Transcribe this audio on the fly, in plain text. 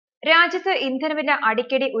രാജ്യത്ത് ഇന്ധനവില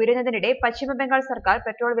അടിക്കടി ഉയരുന്നതിനിടെ പശ്ചിമബംഗാൾ സർക്കാർ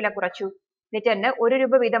പെട്രോൾ വില കുറച്ചു. ലിറ്ററിന്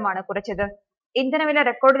 ₹1 വീതമാണ് കുറച്ചത്. ഇന്ധനവില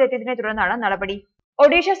റെക്കോർഡിലെത്തിയതിനെ തുടർന്നാണ് നടപടി.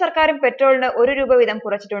 ഒഡീഷ സർക്കാരും പെട്രോളിന് ₹1 വീതം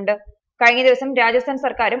കുറച്ചിട്ടുണ്ട്. കഴിഞ്ഞ ദിവസം രാജസ്ഥാൻ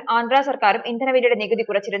സർക്കാരും ആന്ധ്ര സർക്കാരും ഇന്ധനവിലയുടെ നികുതി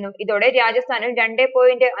കുറച്ചിരുന്നു. ഇതോടെ രാജസ്ഥാനിൽ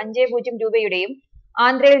 ₹2.50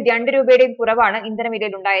 ആന്ധ്രയിൽ ₹2 കുറവാണ്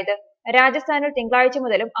ഇന്ധനവിലയിൽ ഉണ്ടായത്. രാജസ്ഥാനിൽ തിങ്കളാഴ്ച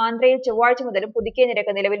മുതലും ആന്ധ്രയിൽ ചൊവ്വാഴ്ച മുതലും പുതുക്കിയ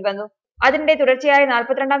നിരക്ക് നിലവിൽ വന്നു. അതിനിടെ തുടർച്ചയായ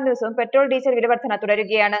 42ാം ദിവസവും പെട്രോൾ ഡീസൽ വില വർധന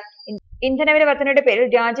തുടരുകയാണ്. ഇന്ധനവില വർധനയുടെ പേരിൽ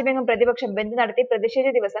രാജ്യമെങ്ങും പ്രതിപക്ഷം ബന്ദ് നടത്തി. പ്രതിഷേധ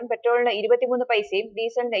ദിവസം പെട്രോളിന് 23 പൈസയും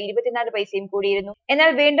ഡീസലിന് 24 പൈസയും കൂടിയിരുന്നു.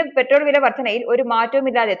 എന്നാൽ വീണ്ടും പെട്രോൾ വില വർധനയിൽ ഒരു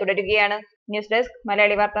മാറ്റവുമില്ലാതെ തുടരുകയാണ്. ന്യൂസ് ഡെസ്ക്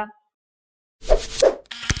മലയാളി വാർത്ത.